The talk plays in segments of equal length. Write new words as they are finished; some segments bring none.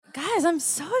guys, I'm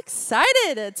so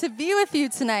excited to be with you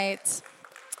tonight.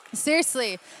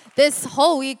 Seriously, this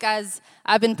whole week as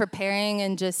I've been preparing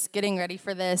and just getting ready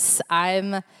for this,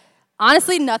 I'm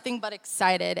honestly nothing but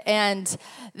excited. And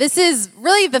this is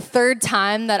really the third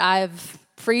time that I've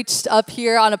preached up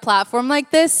here on a platform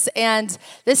like this, and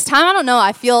this time, I don't know,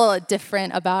 I feel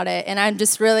different about it, and I'm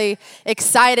just really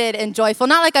excited and joyful.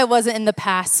 Not like I wasn't in the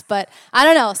past, but I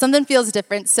don't know, something feels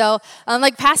different. So,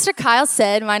 like Pastor Kyle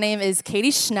said, my name is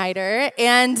Katie Schneider,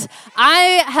 and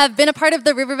I have been a part of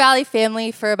the River Valley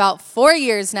family for about 4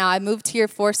 years now. I moved here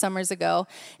 4 summers ago,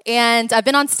 and I've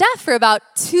been on staff for about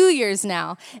 2 years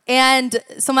now. And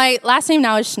so my last name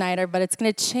now is Schneider, but it's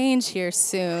going to change here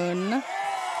soon.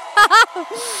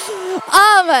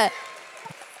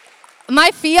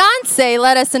 My fiance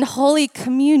led us in Holy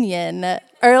Communion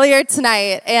earlier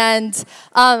tonight, and so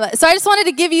I just wanted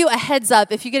to give you a heads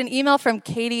up. If you get an email from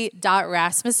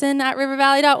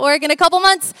katie.rasmussen@rivervalley.org in a couple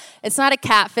months, it's not a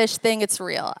catfish thing, it's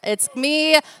real. It's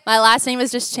me. My last name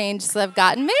has just changed because I've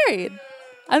gotten married.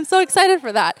 I'm so excited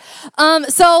for that.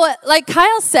 So like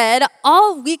Kyle said,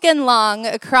 all weekend long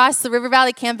across the River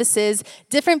Valley campuses,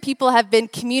 different people have been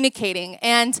communicating.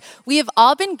 And we have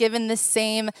all been given the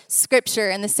same scripture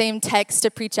and the same text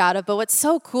to preach out of. But what's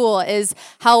so cool is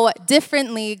how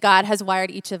differently God has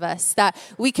wired each of us, that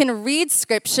we can read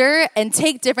scripture and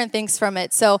take different things from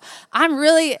it. So I'm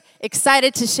really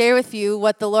excited to share with you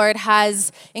what the Lord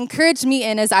has encouraged me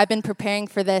in as I've been preparing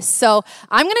for this. So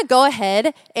I'm going to go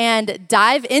ahead and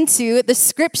dive into the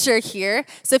scripture here.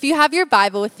 So if you have your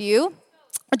Bible with you,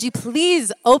 would you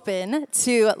please open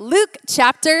to Luke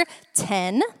chapter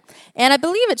 10? And I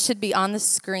believe it should be on the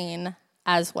screen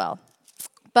as well.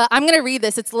 But I'm going to read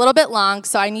this. It's a little bit long,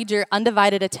 so I need your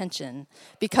undivided attention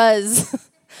because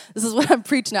this is what I'm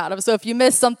preaching out of. So if you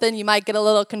miss something, you might get a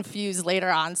little confused later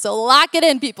on. So lock it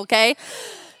in, people, okay?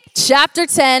 Chapter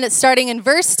 10, starting in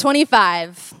verse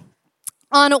 25.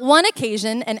 On one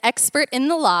occasion, an expert in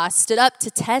the law stood up to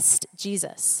test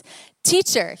Jesus.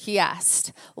 "Teacher," he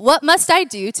asked, "what must I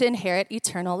do to inherit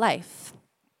eternal life?"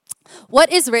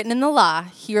 "What is written in the law?"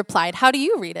 he replied. "How do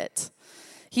you read it?"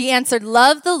 He answered,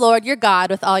 "Love the Lord your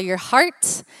God with all your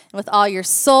heart, and with all your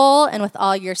soul, and with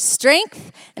all your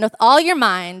strength, and with all your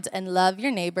mind, and love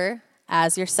your neighbor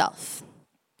as yourself."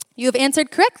 "You have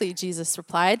answered correctly," Jesus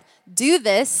replied. "Do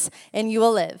this, and you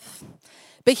will live."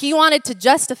 But he wanted to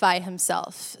justify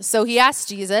himself, so he asked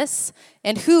Jesus,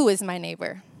 "And who is my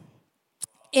neighbor?"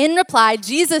 In reply,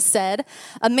 Jesus said,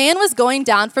 "A man was going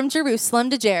down from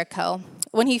Jerusalem to Jericho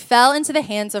when he fell into the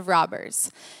hands of robbers.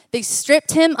 They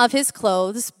stripped him of his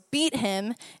clothes, beat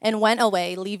him, and went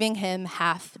away, leaving him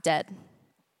half dead.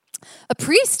 A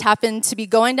priest happened to be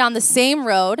going down the same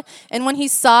road, and when he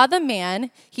saw the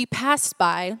man, he passed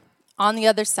by on the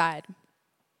other side.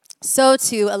 So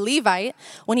too, a Levite,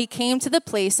 when he came to the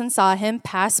place and saw him,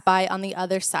 passed by on the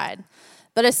other side.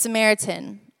 But a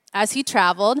Samaritan, as he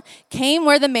traveled, came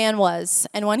where the man was,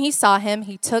 and when he saw him,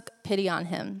 he took pity on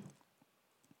him.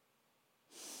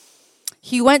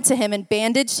 He went to him and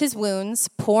bandaged his wounds,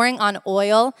 pouring on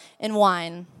oil and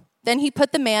wine. Then he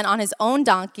put the man on his own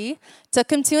donkey,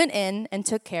 took him to an inn, and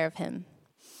took care of him.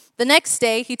 The next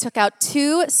day, he took out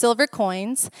 2 silver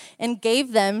coins and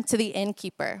gave them to the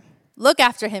innkeeper. 'Look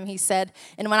after him,' he said,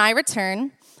 'and when I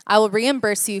return, I will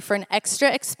reimburse you for any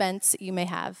extra expense you may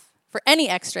have.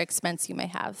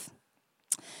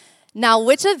 Now,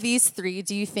 which of these 3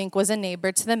 do you think was a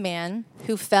neighbor to the man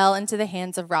who fell into the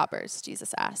hands of robbers?'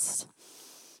 Jesus asked.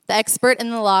 The expert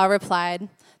in the law replied,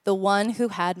 'The one who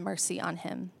had mercy on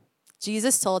him.'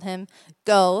 Jesus told him,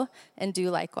 'Go and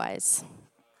do likewise.'"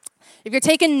 If you're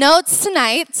taking notes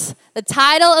tonight, the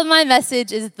title of my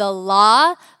message is The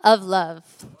Law of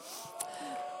Love.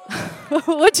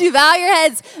 Would you bow your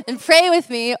heads and pray with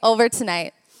me over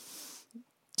tonight?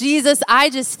 Jesus, I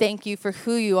just thank you for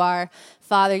who you are.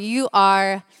 Father, you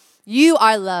are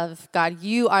love, God,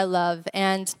 you are love.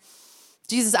 And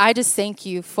Jesus, I just thank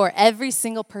you for every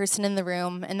single person in the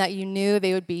room and that you knew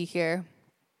they would be here.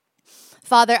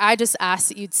 Father, I just ask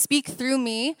that you'd speak through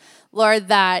me, Lord,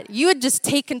 that you would just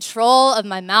take control of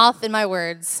my mouth and my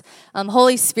words.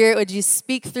 Holy Spirit, would you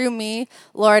speak through me,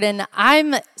 Lord? And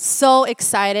I'm so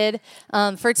excited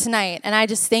for tonight, and I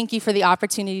just thank you for the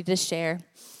opportunity to share.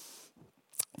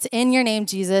 It's in your name,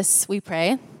 Jesus, we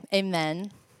pray.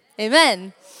 Amen.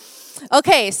 Amen.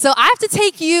 Okay, so I have to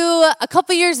take you a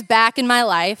couple years back in my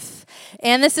life,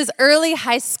 and this is early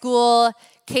high school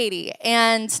Katie,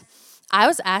 and I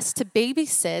was asked to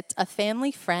babysit a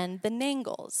family friend, the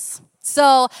Nangles.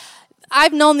 So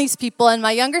I've known these people, and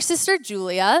my younger sister,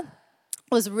 Julia,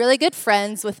 was really good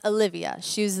friends with Olivia.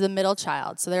 She was the middle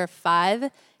child, so there are 5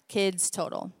 kids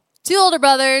total. 2 older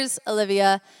brothers,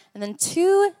 Olivia, and then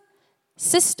 2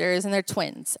 sisters, and they're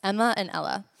twins, Emma and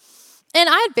Ella. And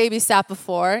I had babysat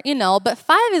before, but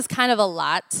 5 is kind of a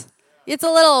lot. It's a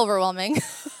little overwhelming.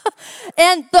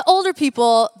 And the older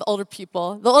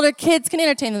kids can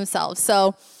entertain themselves.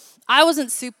 So I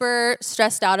wasn't super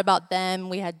stressed out about them.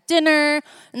 We had dinner,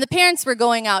 and the parents were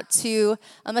going out to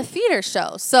a theater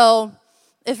show. So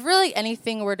if really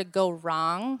anything were to go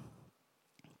wrong,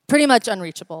 pretty much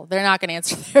unreachable. They're not going to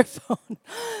answer their phone.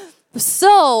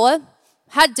 So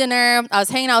had dinner. I was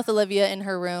hanging out with Olivia in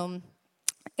her room.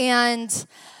 And,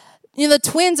 the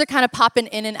twins are kind of popping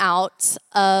in and out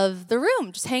of the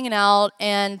room, just hanging out.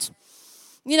 And,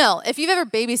 if you've ever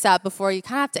babysat before, you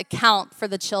kind of have to account for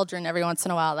the children every once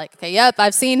in a while. Like, okay, yep,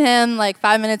 I've seen him like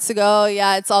 5 minutes ago.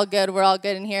 Yeah, it's all good. We're all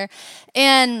good in here.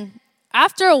 And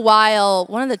after a while,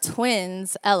 one of the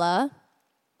twins, Ella,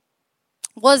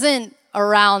 wasn't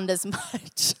around as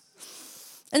much.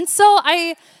 And so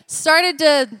I started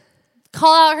to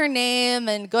call out her name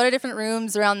and go to different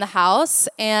rooms around the house,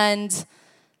 and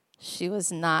she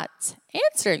was not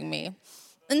answering me.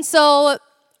 And so,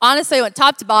 honestly, I went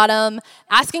top to bottom,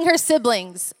 asking her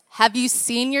siblings, have you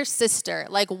seen your sister?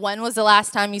 Like, when was the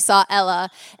last time you saw Ella?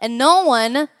 And no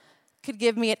one could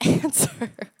give me an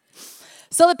answer.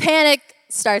 So the panic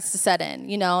starts to set in.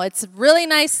 It's really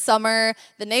nice summer.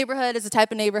 The neighborhood is the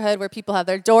type of neighborhood where people have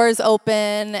their doors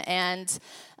open, and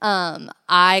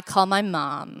I call my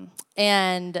mom.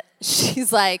 And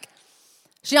she's like,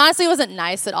 she honestly wasn't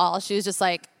nice at all. She was just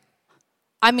like,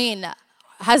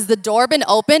 has the door been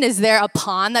open? Is there a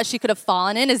pond that she could have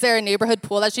fallen in? Is there a neighborhood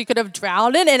pool that she could have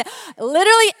drowned in? And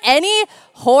literally any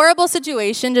horrible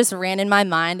situation just ran in my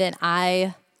mind, and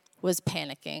I was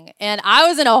panicking. And I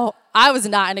was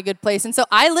not in a good place. And so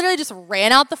I literally just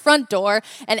ran out the front door,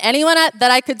 and anyone that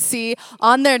I could see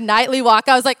on their nightly walk,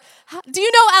 I was like, do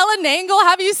you know Ella Nangle?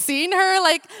 Have you seen her?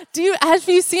 Like, have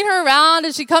you seen her around?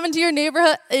 Did she come into your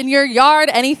neighborhood, in your yard,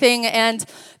 anything? And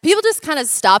people just kind of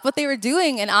stopped what they were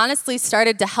doing and honestly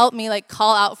started to help me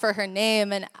call out for her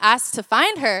name and ask to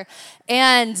find her.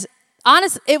 And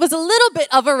it was a little bit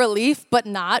of a relief, but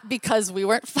not, because we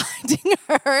weren't finding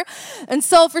her. And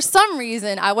so for some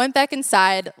reason, I went back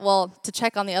inside, to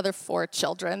check on the other 4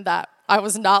 children that I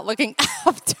was not looking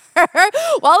after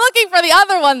while looking for the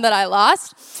other one that I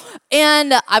lost.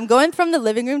 And I'm going from the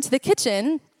living room to the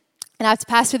kitchen, and I have to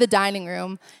pass through the dining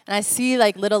room, and I see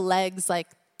little legs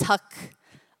tuck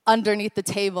underneath the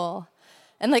table.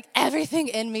 And everything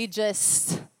in me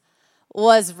just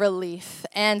was relief.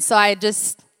 And so I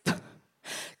just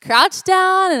crouched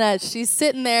down, and she's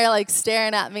sitting there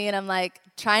staring at me, and I'm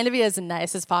trying to be as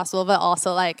nice as possible, but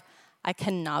also I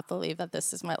cannot believe that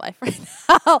this is my life right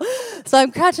now. So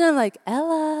I'm crouching, I'm like,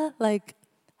 Ella,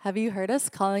 have you heard us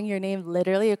calling your name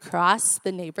literally across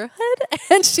the neighborhood?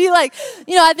 And she I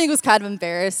think was kind of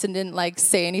embarrassed and didn't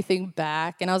say anything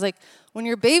back. And I was like, when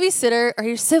your babysitter or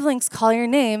your siblings call your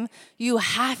name, you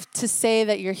have to say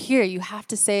that you're here. You have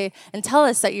to say and tell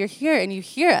us that you're here and you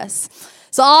hear us.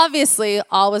 So obviously,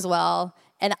 all was well.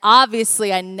 And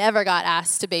obviously, I never got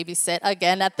asked to babysit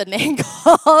again at the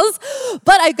Nangles.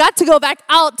 But I got to go back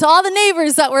out to all the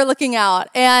neighbors that were looking out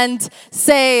and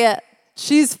say,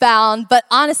 she's found. But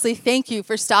honestly, thank you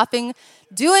for stopping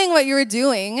doing what you were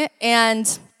doing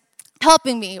and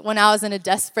helping me when I was in a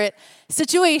desperate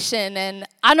situation. And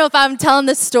I don't know if I'm telling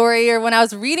this story or when I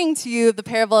was reading to you the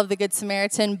parable of the Good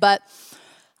Samaritan, but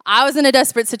I was in a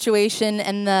desperate situation,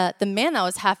 and the man that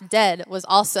was half dead was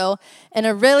also in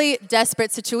a really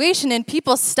desperate situation, and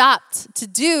people stopped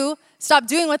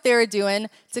doing what they were doing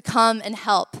to come and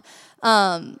help.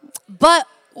 But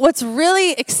what's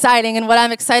really exciting, and what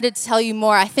I'm excited to tell you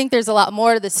more, I think there's a lot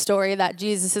more to this story that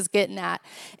Jesus is getting at.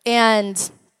 And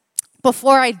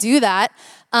before I do that,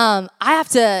 I have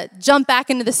to jump back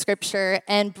into the scripture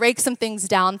and break some things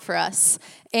down for us.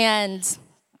 And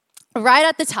right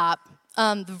at the top,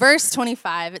 verse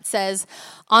 25, it says,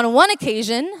 on one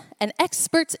occasion, an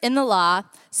expert in the law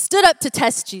stood up to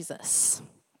test Jesus.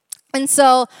 And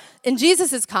so in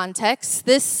Jesus' context,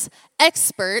 this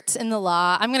expert in the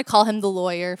law, I'm going to call him the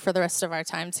lawyer for the rest of our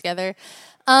time together.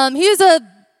 He was a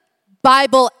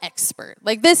Bible expert.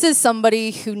 This is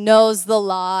somebody who knows the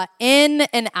law in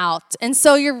and out. And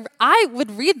so I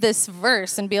would read this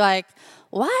verse and be like,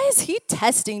 why is he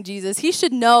testing Jesus? He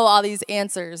should know all these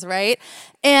answers, right?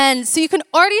 And so you can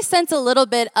already sense a little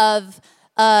bit of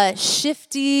a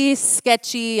shifty,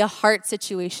 sketchy heart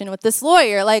situation with this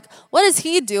lawyer. What is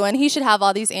he doing? He should have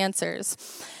all these answers.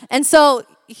 And so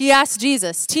he asked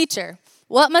Jesus, teacher,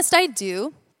 what must I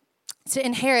do to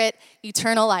inherit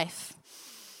eternal life?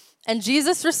 And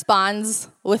Jesus responds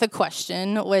with a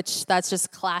question, which that's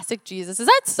just classic Jesus. Is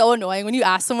that so annoying when you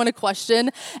ask someone a question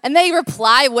and they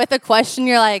reply with a question?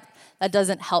 You're like, that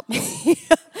doesn't help me.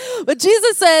 But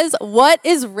Jesus says, what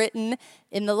is written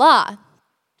in the law?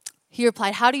 He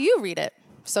replied, how do you read it?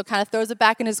 So kind of throws it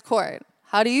back in his court.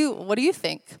 What do you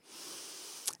think?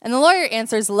 And the lawyer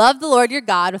answers, love the Lord your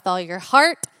God with all your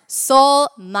heart, soul,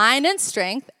 mind, and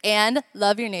strength, and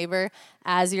love your neighbor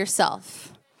as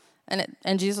yourself.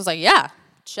 And Jesus was like, yeah,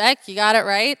 check, you got it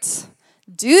right.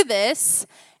 Do this,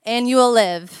 and you will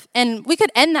live. And we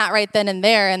could end that right then and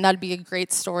there, and that'd be a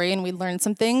great story, and we'd learn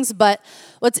some things. But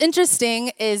what's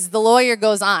interesting is the lawyer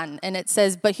goes on, and it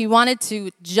says, but he wanted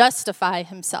to justify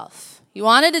himself. He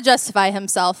wanted to justify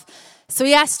himself. So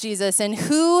he asked Jesus, and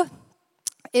who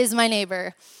is my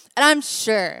neighbor? And I'm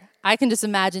sure, I can just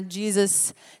imagine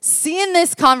Jesus seeing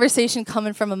this conversation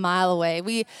coming from a mile away.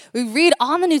 We read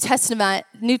on the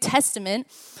New Testament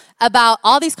about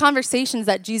all these conversations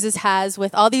that Jesus has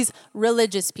with all these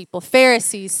religious people,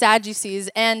 Pharisees, Sadducees,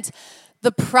 and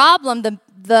the problem,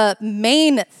 the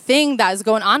main thing that is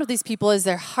going on with these people is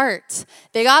their heart.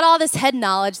 They got all this head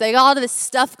knowledge. They got all this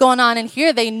stuff going on in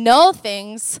here. They know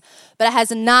things, but it has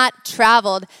not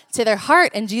traveled to their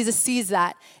heart, and Jesus sees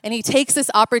that. And he takes this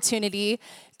opportunity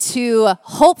to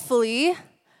hopefully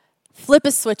flip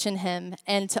a switch in him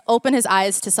and to open his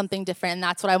eyes to something different, and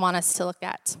that's what I want us to look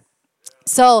at.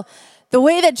 So the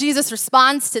way that Jesus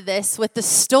responds to this with the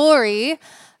story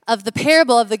of the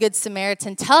parable of the Good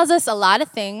Samaritan tells us a lot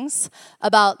of things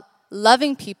about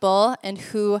loving people and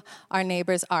who our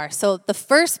neighbors are. So the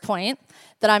first point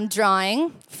that I'm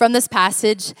drawing from this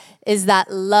passage is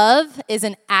that love is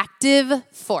an active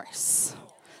force.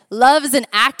 Love is an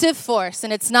active force,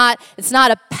 and it's not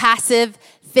a passive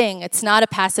thing. It's not a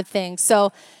passive thing.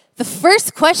 So the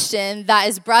first question that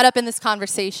is brought up in this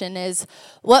conversation is,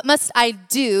 what must I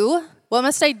do? What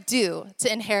must I do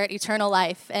to inherit eternal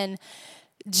life? And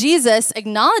Jesus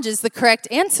acknowledges the correct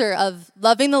answer of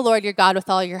loving the Lord your God with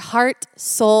all your heart,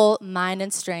 soul, mind,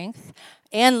 and strength,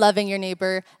 and loving your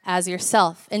neighbor as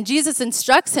yourself. And Jesus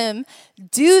instructs him,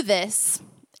 do this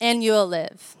and you will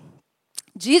live.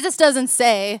 Jesus doesn't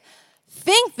say,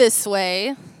 think this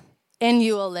way and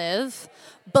you will live.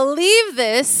 Believe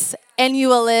this and you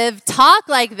will live. Talk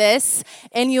like this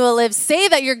and you will live. Say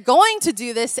that you're going to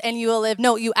do this and you will live.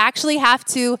 No, you actually have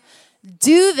to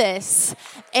do this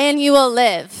and you will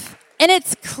live. And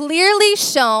it's clearly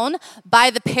shown by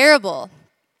the parable.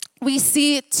 We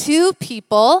see two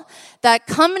people that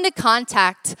come into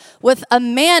contact with a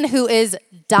man who is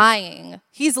dying.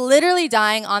 He's literally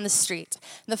dying on the street.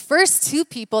 The first two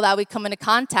people that we come into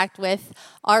contact with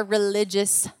are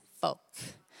religious folk.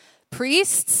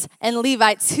 Priests and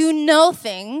Levites who know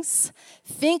things,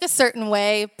 think a certain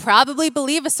way, probably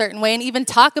believe a certain way, and even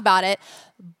talk about it,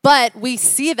 but we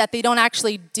see that they don't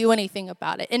actually do anything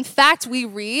about it. In fact, we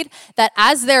read that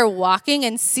as they're walking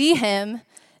and see him,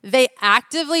 they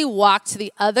actively walk to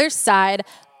the other side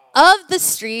of the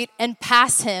street and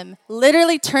pass him,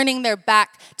 literally turning their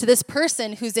back to this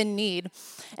person who's in need.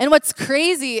 And what's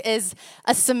crazy is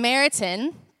a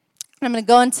Samaritan, I'm going to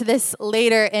go into this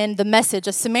later in the message,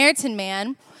 a Samaritan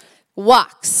man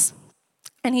walks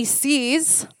and he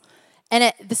sees,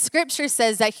 and the scripture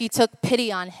says that he took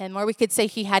pity on him, or we could say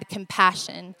he had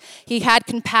compassion. He had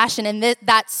compassion, and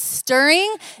that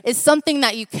stirring is something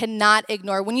that you cannot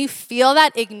ignore. When you feel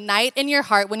that ignite in your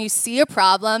heart, when you see a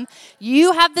problem,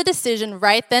 you have the decision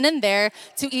right then and there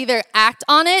to either act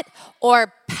on it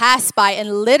or pass by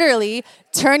and literally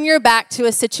turn your back to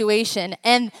a situation.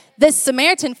 And this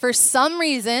Samaritan, for some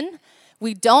reason,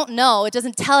 we don't know, it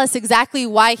doesn't tell us exactly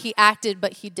why he acted,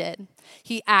 but he did.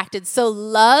 He acted. So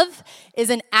love is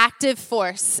an active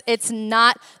force. It's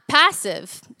not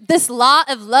passive. This law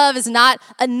of love is not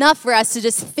enough for us to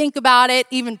just think about it,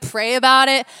 even pray about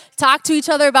it, talk to each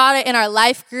other about it in our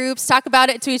life groups, talk about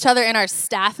it to each other in our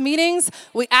staff meetings.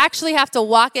 We actually have to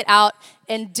walk it out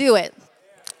and do it.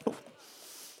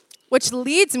 Which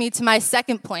leads me to my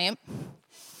second point.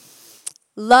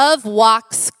 Love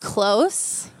walks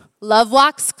close. Love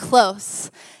walks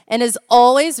close and is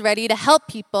always ready to help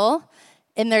people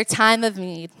in their time of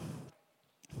need.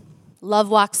 Love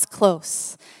walks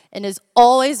close and is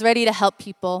always ready to help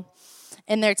people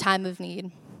in their time of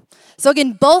need. So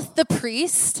again, both the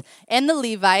priest and the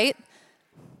Levite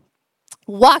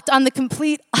walked on the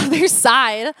complete other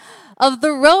side of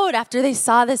the road after they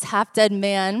saw this half-dead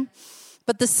man.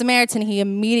 But the Samaritan, he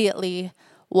immediately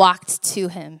walked to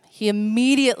him. He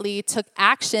immediately took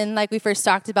action like we first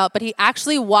talked about, but he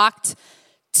actually walked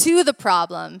to the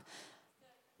problem.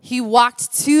 He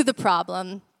walked to the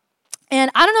problem. And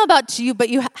I don't know about you, but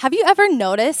have you ever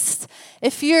noticed,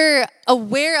 if you're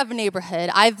aware of a neighborhood,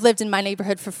 I've lived in my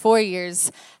neighborhood for 4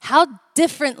 years, how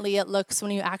differently it looks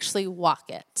when you actually walk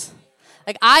it.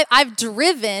 Like I've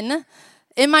driven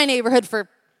in my neighborhood for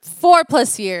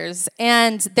 4+ years,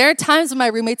 and there are times when my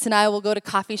roommates and I will go to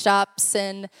coffee shops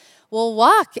and we'll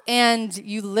walk, and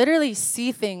you literally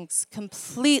see things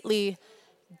completely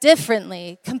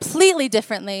differently.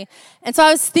 And so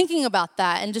I was thinking about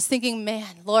that and just thinking,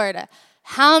 man, Lord,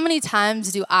 how many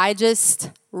times do I just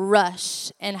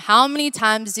rush? And how many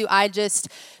times do I just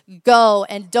go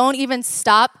and don't even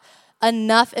stop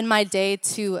enough in my day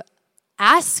to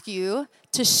ask you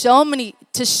to show me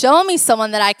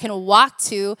someone that I can walk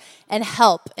to and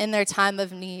help in their time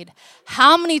of need?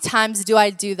 How many times do I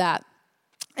do that?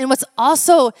 And what's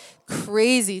also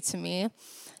crazy to me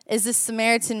is the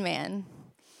Samaritan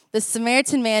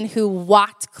man who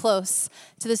walked close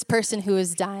to this person who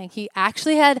was dying. He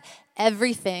actually had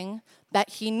everything that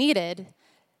he needed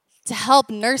to help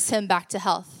nurse him back to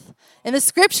health. In the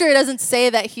scripture, it doesn't say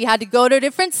that he had to go to a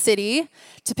different city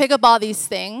to pick up all these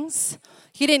things.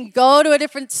 He didn't go to a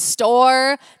different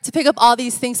store to pick up all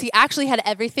these things. He actually had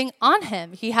everything on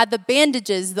him. He had the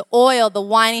bandages, the oil, the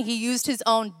wine. He used his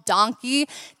own donkey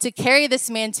to carry this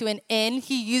man to an inn.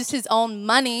 He used his own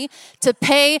money to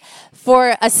pay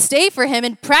for a stay for him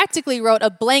and practically wrote a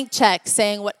blank check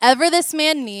saying, whatever this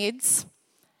man needs,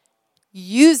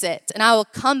 use it, and I will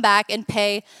come back and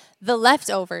pay the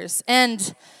leftovers.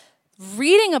 And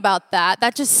reading about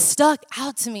that just stuck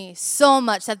out to me so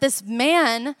much, that this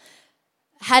man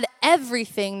had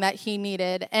everything that he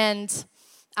needed. And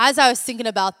as I was thinking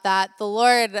about that, the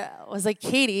Lord was like,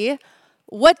 Katie,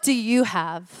 what do you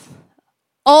have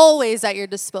always at your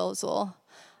disposal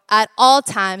at all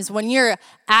times when you're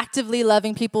actively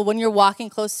loving people, when you're walking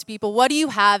close to people? What do you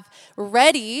have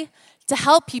ready to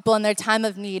help people in their time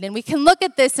of need? And we can look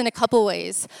at this in a couple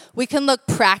ways. We can look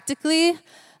practically.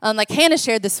 Like Hannah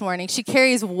shared this morning, she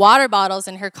carries water bottles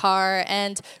in her car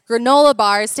and granola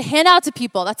bars to hand out to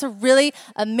people. That's a really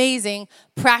amazing,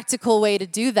 practical way to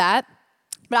do that.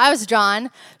 But I was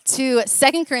drawn to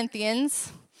 2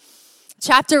 Corinthians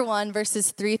chapter 1,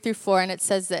 verses 3-4, and it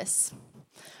says this: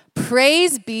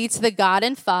 Praise be to the God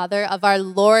and Father of our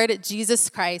Lord Jesus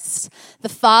Christ, the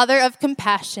Father of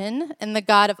compassion and the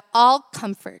God of all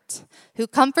comfort, who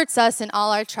comforts us in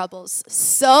all our troubles,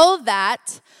 so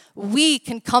that we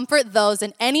can comfort those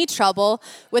in any trouble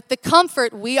with the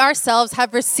comfort we ourselves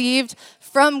have received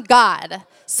from God.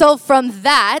 So from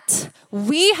that,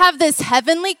 we have this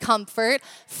heavenly comfort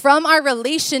from our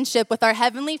relationship with our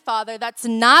Heavenly Father that's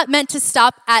not meant to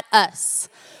stop at us.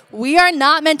 We are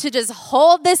not meant to just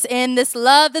hold this in, this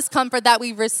love, this comfort that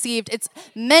we've received. It's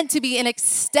meant to be an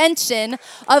extension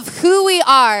of who we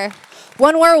are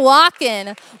when we're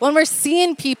walking, when we're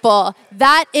seeing people.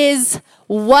 That is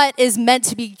what is meant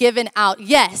to be given out.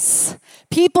 Yes,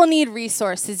 people need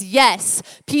resources. Yes,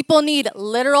 people need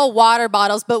literal water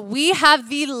bottles, but we have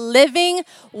the living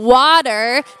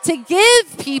water to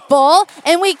give people,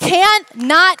 and we can't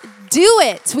not do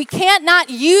it. We can't not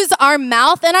use our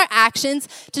mouth and our actions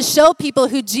to show people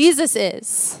who Jesus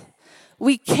is.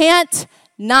 We can't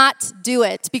not do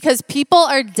it because people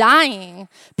are dying.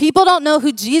 People don't know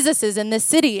who Jesus is in this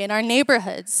city, in our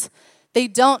neighborhoods. They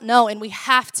don't know, and we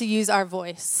have to use our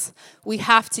voice. We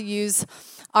have to use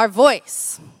our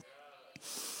voice.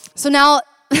 So now,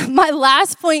 my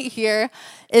last point here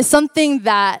is something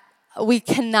that we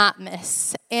cannot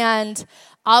miss. And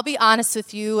I'll be honest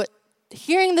with you,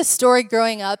 hearing the story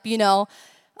growing up,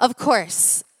 of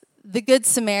course, the Good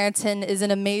Samaritan is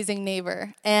an amazing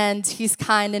neighbor, and he's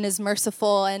kind and is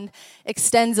merciful and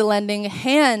extends a lending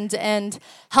hand and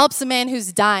helps a man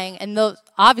who's dying. And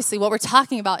obviously what we're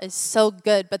talking about is so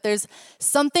good, but there's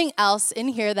something else in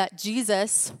here that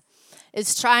Jesus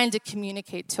is trying to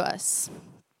communicate to us.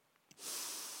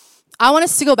 I want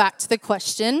us to go back to the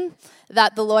question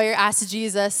that the lawyer asked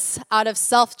Jesus out of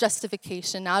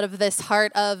self-justification, out of this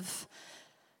heart of,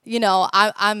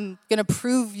 I'm going to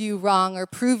prove you wrong or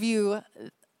prove you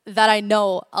that I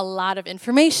know a lot of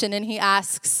information. And he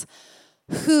asks,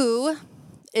 who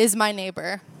is my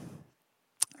neighbor?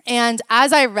 And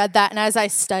as I read that and as I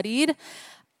studied,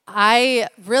 I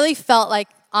really felt like,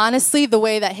 honestly, the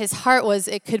way that his heart was,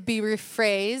 it could be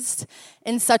rephrased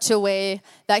in such a way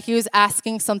that he was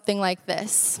asking something like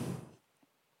this: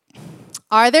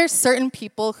 Are there certain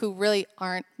people who really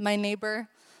aren't my neighbor?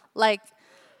 Like,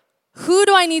 who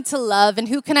do I need to love and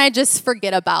who can I just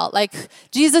forget about? Like,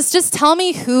 Jesus, just tell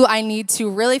me who I need to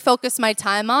really focus my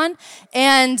time on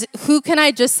and who can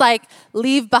I just like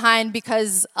leave behind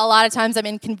because a lot of times I'm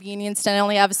inconvenienced and I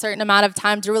only have a certain amount of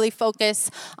time to really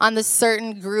focus on this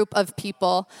certain group of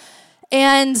people.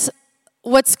 And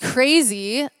what's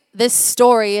crazy, this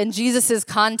story in Jesus's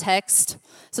context,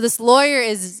 so this lawyer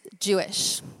is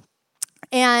Jewish.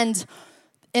 And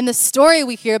in the story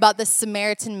we hear about this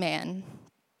Samaritan man.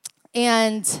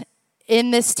 And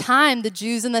in this time, the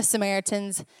Jews and the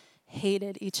Samaritans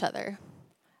hated each other.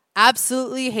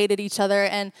 Absolutely hated each other.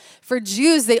 And for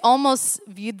Jews, they almost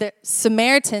viewed the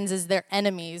Samaritans as their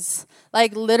enemies.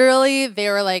 Like literally, they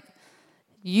were like,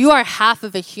 you are half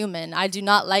of a human. I do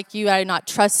not like you. I do not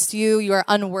trust you. You are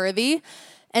unworthy.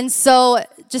 And so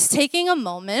just taking a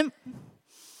moment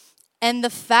and the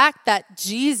fact that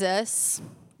Jesus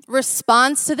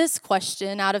responds to this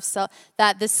question out of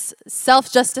that this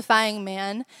self-justifying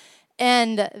man,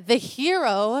 and the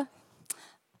hero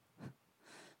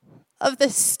of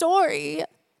this story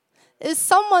is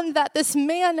someone that this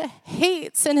man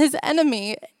hates and his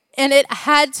enemy, and it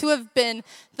had to have been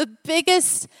the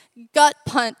biggest gut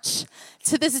punch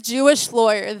to this Jewish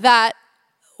lawyer that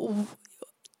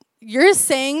you're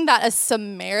saying that a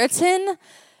Samaritan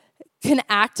can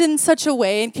act in such a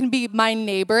way and can be my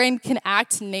neighbor and can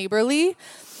act neighborly.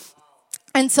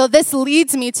 And so this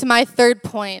leads me to my third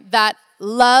point, that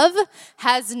love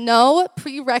has no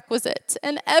prerequisite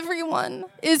and everyone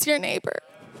is your neighbor.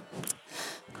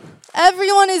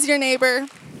 Everyone is your neighbor.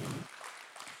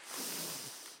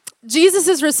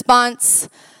 Jesus' response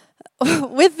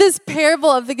with this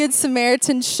parable of the Good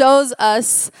Samaritan shows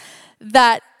us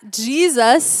that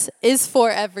Jesus is for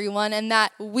everyone and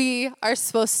that we are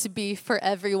supposed to be for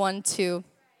everyone too.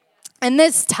 And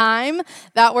this time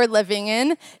that we're living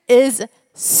in is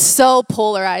so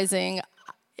polarizing.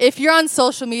 If you're on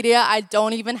social media, I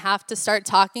don't even have to start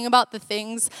talking about the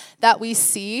things that we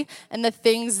see and the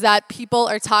things that people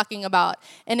are talking about.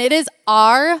 And it is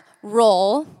our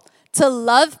role to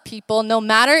love people no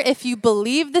matter if you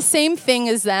believe the same thing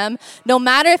as them, no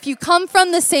matter if you come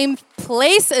from the same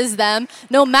place as them,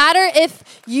 no matter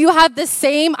if you have the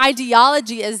same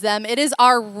ideology as them. It is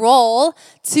our role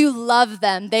to love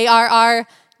them. They are our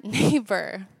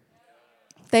neighbor.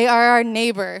 They are our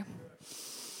neighbor.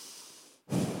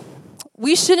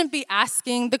 We shouldn't be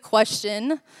asking the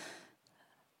question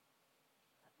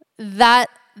that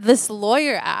this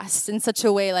lawyer asked in such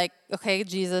a way like, okay,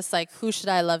 Jesus, like, who should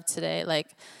I love today? Like,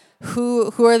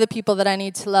 who are the people that I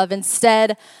need to love?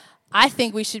 Instead, I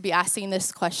think we should be asking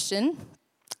this question: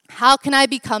 how can I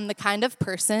become the kind of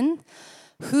person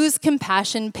whose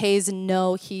compassion pays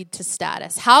no heed to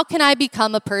status? How can I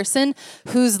become a person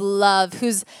whose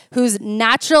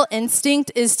natural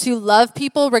instinct is to love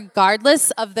people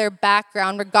regardless of their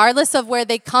background, regardless of where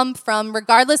they come from,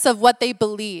 regardless of what they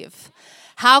believe?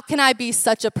 How can I be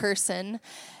such a person?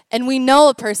 And we know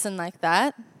a person like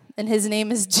that, and his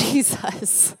name is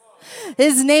Jesus.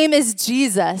 His name is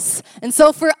Jesus. And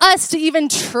so for us to even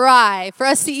try, for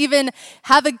us to even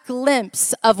have a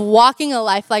glimpse of walking a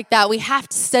life like that, we have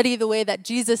to study the way that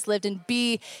Jesus lived and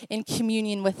be in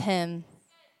communion with him.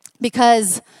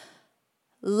 Because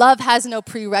love has no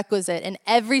prerequisite, and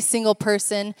every single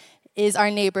person is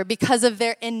our neighbor because of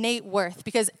their innate worth.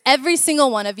 Because every single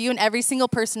one of you and every single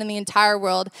person in the entire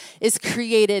world is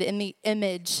created in the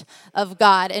image of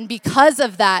God. And because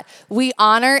of that, we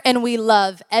honor and we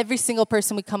love every single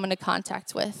person we come into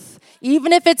contact with.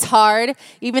 Even if it's hard,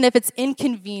 even if it's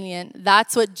inconvenient,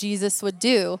 that's what Jesus would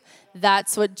do.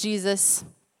 That's what Jesus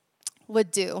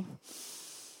would do.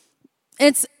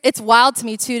 It's wild to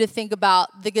me, too, to think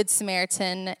about the Good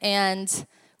Samaritan. And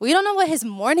we don't know what his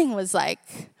morning was like.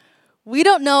 We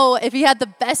don't know if he had the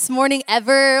best morning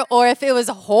ever or if it was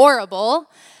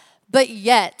horrible. But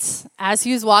yet, as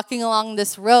he was walking along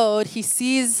this road, he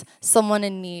sees someone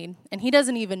in need. And he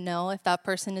doesn't even know if that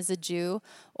person is a Jew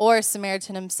or a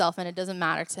Samaritan himself, and it doesn't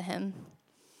matter to him.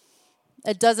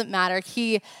 It doesn't matter.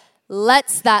 He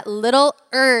lets that little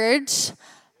urge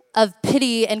of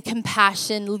pity and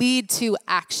compassion lead to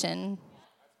action.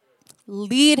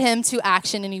 Lead him to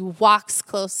action, and he walks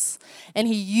close, and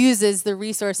he uses the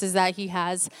resources that he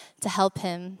has to help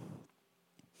him.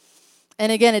 And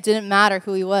again, it didn't matter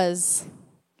who he was.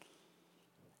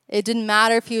 It didn't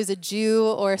matter if he was a Jew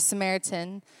or a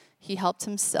Samaritan. He helped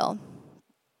him still.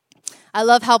 I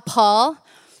love how Paul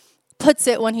puts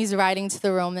it when he's writing to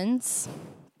the Romans.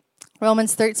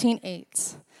 Romans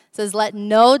 13:8. Says, let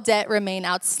no debt remain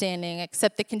outstanding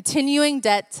except the continuing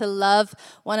debt to love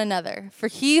one another. For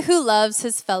he who loves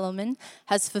his fellow man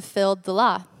has fulfilled the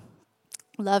law.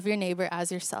 Love your neighbor as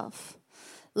yourself.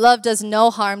 Love does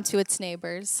no harm to its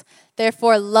neighbors.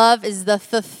 Therefore, love is the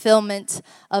fulfillment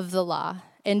of the law.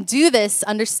 And do this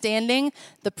understanding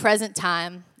the present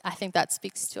time. I think that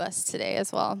speaks to us today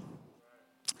as well.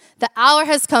 The hour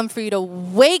has come for you to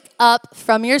wake up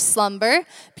from your slumber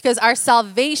because our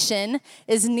salvation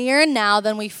is nearer now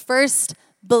than we first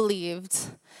believed.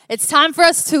 It's time for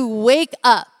us to wake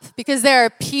up because there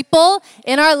are people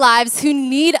in our lives who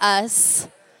need us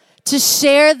to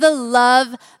share the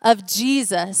love of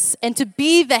Jesus and to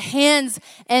be the hands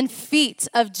and feet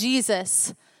of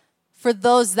Jesus for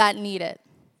those that need it.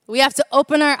 We have to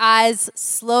open our eyes,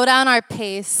 slow down our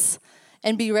pace,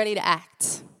 and be ready to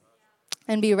act.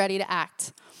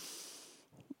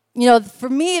 You know, for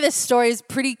me, this story is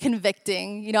pretty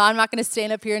convicting. You know, I'm not going to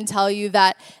stand up here and tell you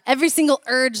that every single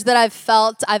urge that I've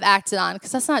felt, I've acted on,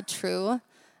 because that's not true.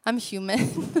 I'm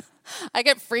human. I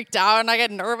get freaked out and I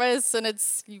get nervous and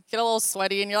you get a little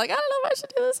sweaty and you're like, I don't know if I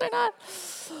should do this or not.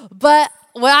 But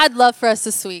what I'd love for us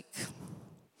this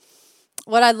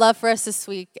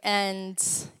week, and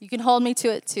you can hold me to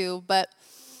it too, but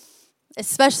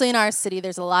especially in our city,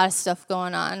 there's a lot of stuff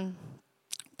going on.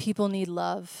 People need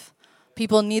love.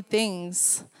 People need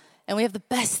things. And we have the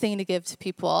best thing to give to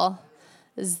people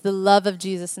is the love of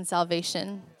Jesus and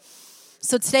salvation.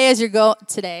 So this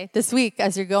week,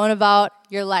 as you're going about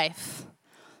your life,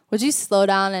 would you slow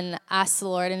down and ask the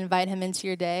Lord and invite him into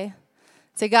your day?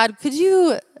 Say, God, could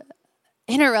you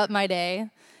interrupt my day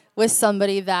with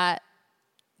somebody that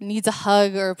needs a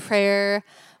hug or a prayer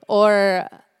or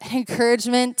an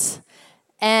encouragement?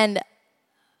 And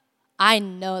I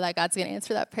know that God's going to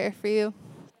answer that prayer for you.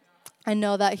 I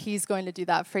know that he's going to do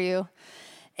that for you.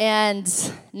 And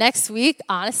next week,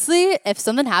 honestly, if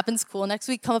something happens cool next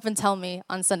week, come up and tell me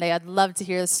on Sunday. I'd love to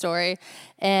hear the story.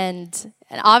 And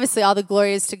obviously, all the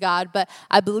glory is to God. But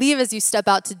I believe as you step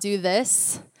out to do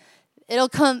this, it'll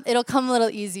come a little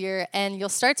easier, and you'll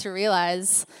start to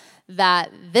realize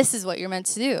that this is what you're meant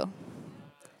to do.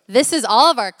 This is all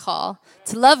of our call,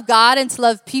 to love God and to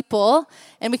love people.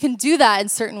 And we can do that in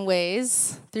certain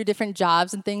ways through different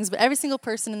jobs and things. But every single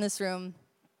person in this room,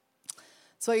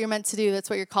 it's what you're meant to do. That's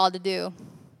what you're called to do.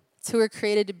 It's who we're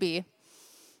created to be.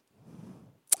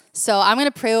 So I'm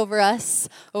going to pray over us,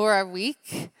 over our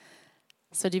week.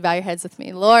 So do you bow your heads with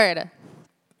me? Lord,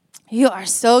 you are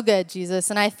so good, Jesus.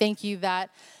 And I thank you that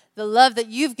the love that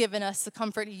you've given us, the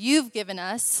comfort you've given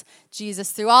us,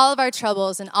 Jesus, through all of our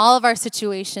troubles and all of our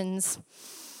situations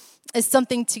is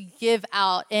something to give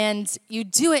out. And you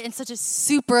do it in such a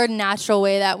supernatural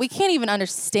way that we can't even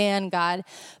understand, God.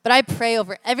 But I pray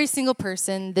over every single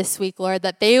person this week, Lord,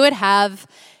 that they would have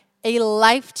a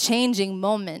life-changing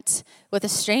moment with a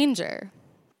stranger.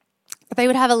 That they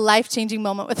would have a life-changing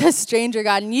moment with a stranger,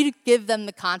 God, and you'd give them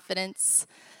the confidence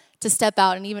to step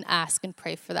out and even ask and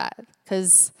pray for that.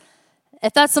 Because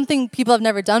if that's something people have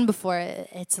never done before,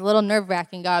 it's a little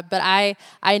nerve-wracking, God. But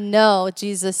I know,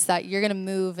 Jesus, that you're going to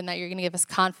move and that you're going to give us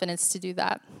confidence to do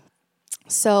that.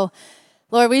 So,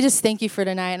 Lord, we just thank you for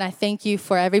tonight. And I thank you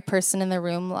for every person in the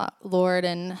room, Lord.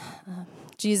 And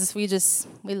Jesus, we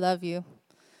love you.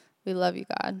 We love you,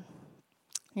 God.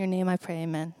 In your name I pray,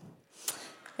 amen.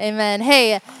 Amen.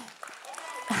 Hey.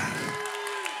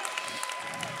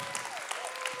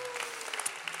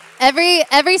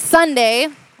 Every Sunday,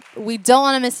 we don't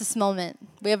want to miss this moment.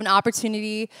 We have an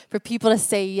opportunity for people to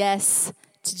say yes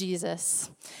to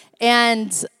Jesus.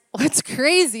 And what's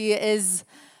crazy is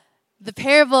the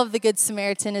parable of the Good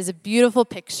Samaritan is a beautiful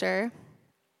picture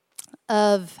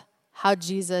of how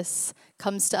Jesus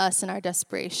comes to us in our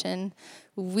desperation.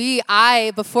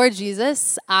 Before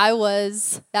Jesus, I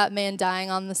was that man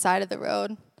dying on the side of the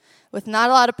road with not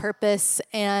a lot of purpose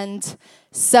and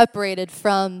separated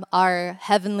from our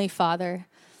Heavenly Father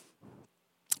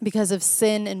because of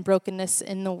sin and brokenness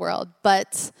in the world.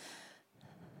 But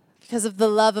because of the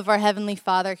love of our Heavenly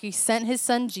Father, he sent his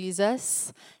son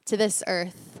Jesus to this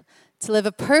earth to live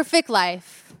a perfect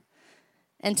life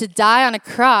and to die on a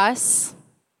cross,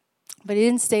 but he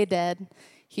didn't stay dead.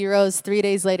 He rose 3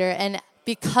 days later, and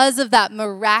because of that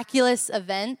miraculous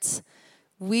event,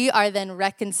 we are then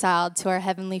reconciled to our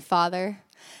Heavenly Father,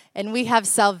 and we have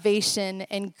salvation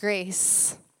and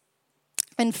grace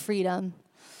and freedom.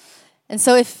 And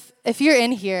so if you're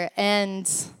in here,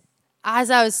 and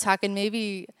as I was talking,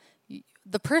 maybe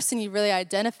the person you really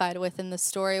identified with in the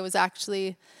story was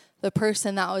actually the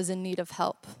person that was in need of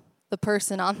help, the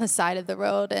person on the side of the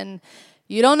road, and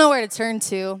you don't know where to turn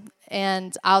to,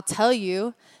 and I'll tell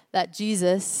you that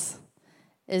Jesus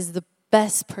is the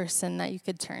best person that you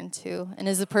could turn to and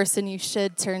is the person you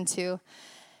should turn to.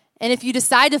 And if you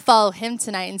decide to follow him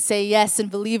tonight and say yes and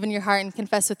believe in your heart and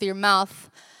confess with your mouth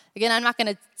Again, I'm not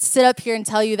going to sit up here and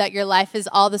tell you that your life is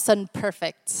all of a sudden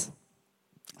perfect.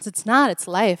 It's not. It's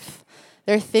life.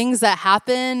 There are things that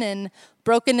happen and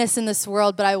brokenness in this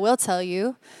world, but I will tell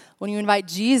you, when you invite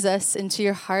Jesus into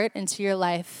your heart, into your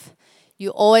life, you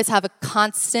always have a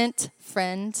constant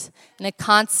friend and a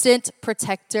constant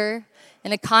protector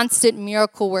and a constant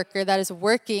miracle worker that is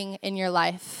working in your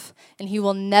life. And he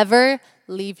will never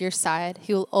leave your side.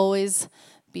 He will always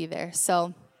be there.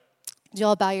 So do you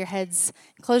all bow your heads,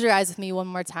 close your eyes with me one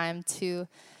more time to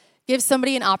give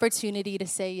somebody an opportunity to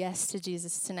say yes to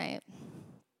Jesus tonight.